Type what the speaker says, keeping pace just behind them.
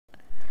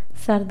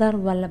Sardar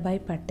Vallabhbhai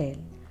Patel.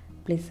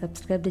 Please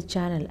subscribe the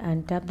channel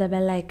and tap the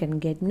bell icon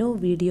get new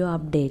video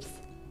updates.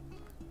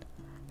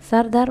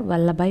 Sardar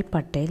Vallabhbhai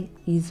Patel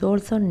is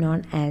also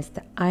known as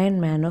the Iron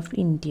Man of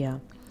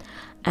India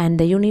and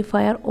the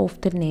unifier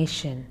of the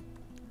nation.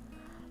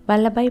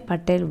 Vallabhbhai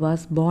Patel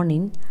was born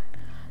in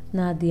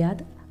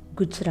Nadiad,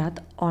 Gujarat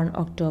on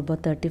October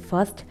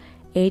 31st,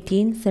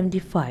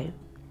 1875.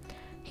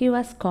 He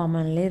was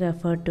commonly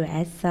referred to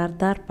as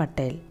Sardar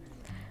Patel,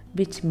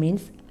 which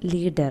means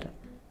leader.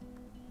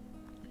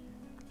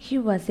 He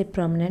was a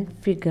prominent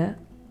figure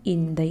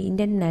in the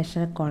Indian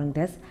National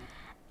Congress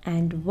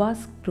and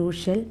was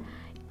crucial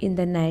in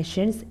the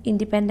nation's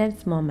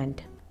independence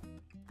movement.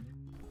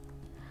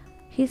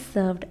 He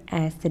served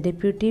as the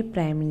Deputy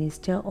Prime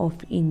Minister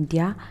of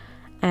India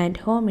and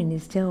Home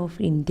Minister of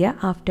India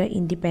after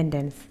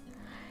independence.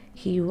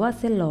 He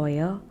was a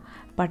lawyer.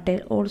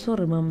 Patel also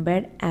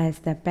remembered as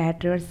the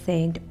patron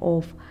saint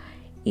of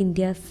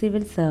India's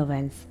civil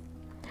servants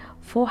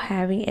for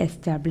having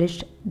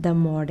established the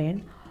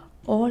modern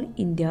All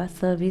India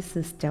service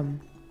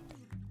system.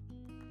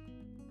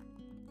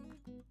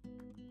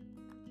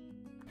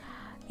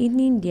 In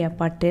India,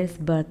 Patel's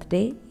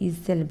birthday is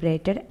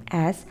celebrated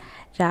as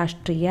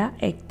Rashtriya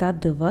Ekta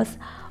Divas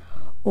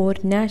or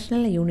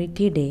National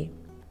Unity Day.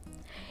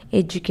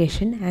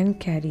 Education and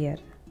career.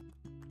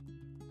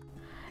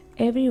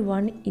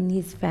 Everyone in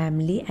his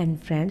family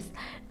and friends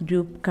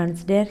group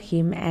consider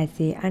him as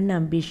an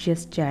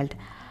unambitious child,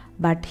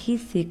 but he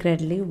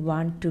secretly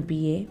wanted to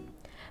be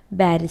a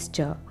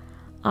barrister.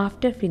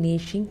 After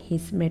finishing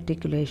his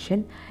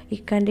matriculation, he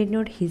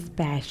continued his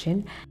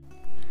passion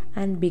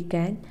and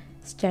began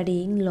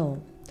studying law.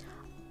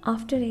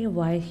 After a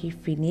while, he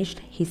finished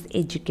his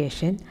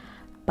education,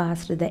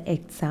 passed the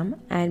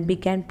exam, and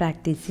began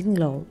practicing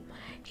law.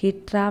 He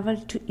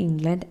traveled to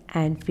England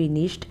and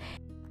finished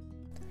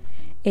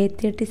a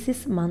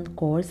 36-month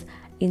course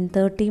in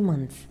 30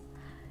 months.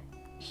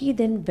 He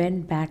then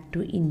went back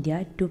to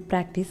India to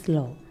practice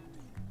law.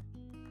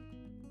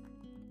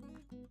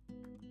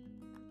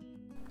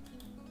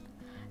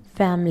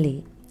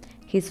 Family.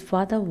 His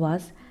father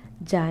was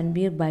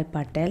Janbir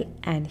Patel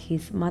and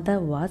his mother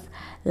was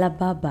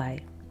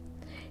Vallabhbhai.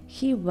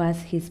 He was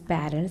his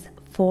parents'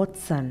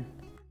 fourth son.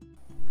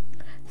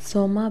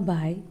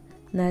 Somabai,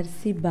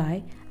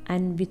 Narsibai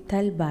and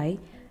Vithalbhai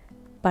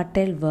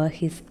Patel were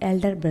his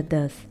elder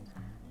brothers.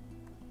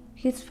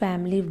 His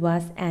family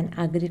was an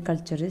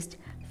agriculturist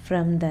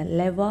from the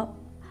Leva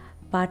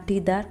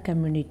Patidar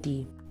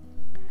community.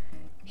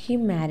 He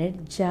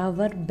married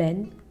Jawar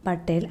Ben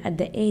Patel at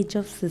the age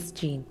of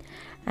 16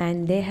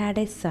 and they had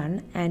a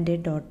son and a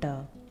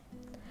daughter.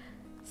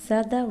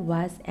 Sardar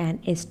was an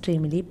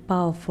extremely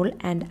powerful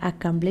and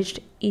accomplished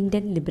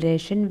Indian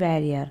liberation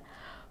warrior.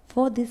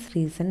 For this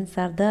reason,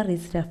 Sardar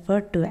is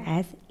referred to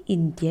as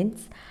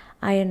India's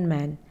Iron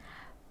Man.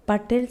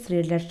 Patel's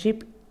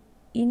leadership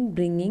in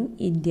bringing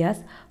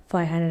India's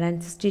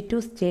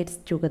 562 states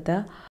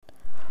together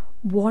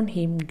won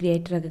him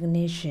great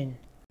recognition.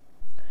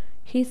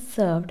 He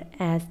served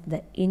as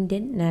the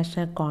Indian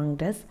National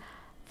Congress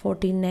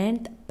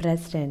 49th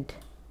President.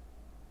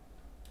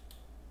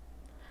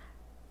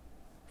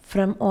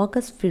 From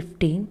August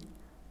 15,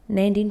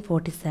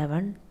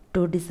 1947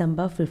 to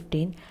December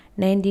 15,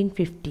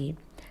 1950,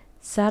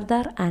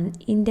 Sardar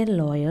and Indian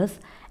lawyers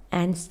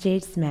and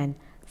statesmen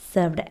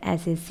served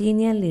as a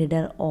senior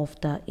leader of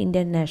the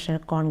Indian National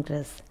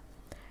Congress.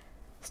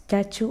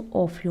 Statue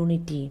of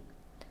Unity.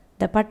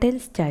 The Patel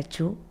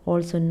statue,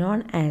 also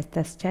known as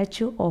the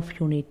Statue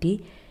of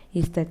Unity,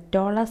 is the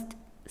tallest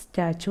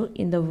statue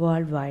in the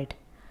world wide.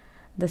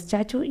 The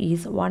statue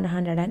is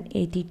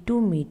 182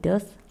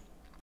 meters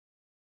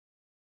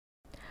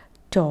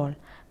tall,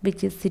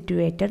 which is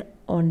situated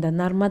on the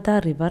Narmada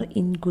River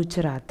in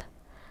Gujarat.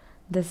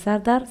 The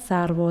Sardar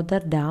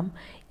Sarovar Dam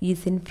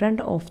is in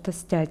front of the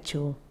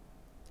statue.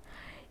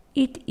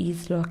 It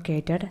is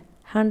located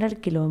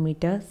 100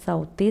 km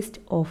southeast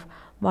of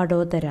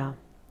Vadodara,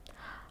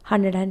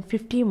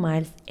 150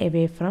 miles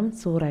away from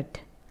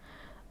Surat,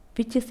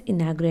 which is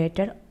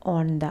inaugurated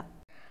on the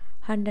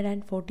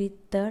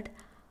 143rd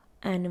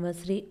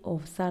anniversary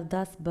of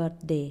Sardar's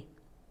birthday.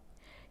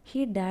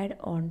 He died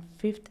on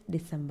 5th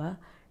December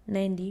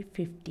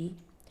 1950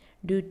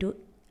 due to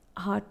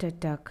heart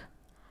attack.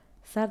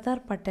 Sardar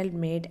Patel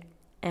made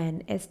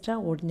an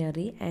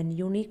extraordinary and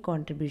unique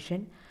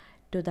contribution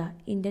to the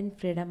Indian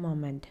freedom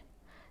movement.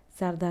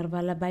 Sardar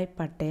Vallabhbhai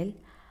Patel,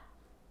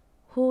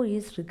 who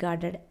is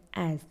regarded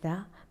as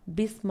the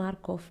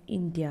Bismarck of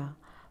India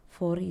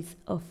for his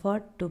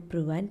effort to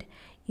prevent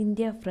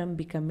India from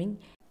becoming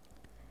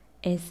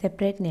a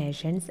separate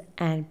nation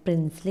and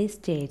princely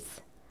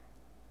states.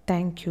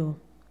 Thank you.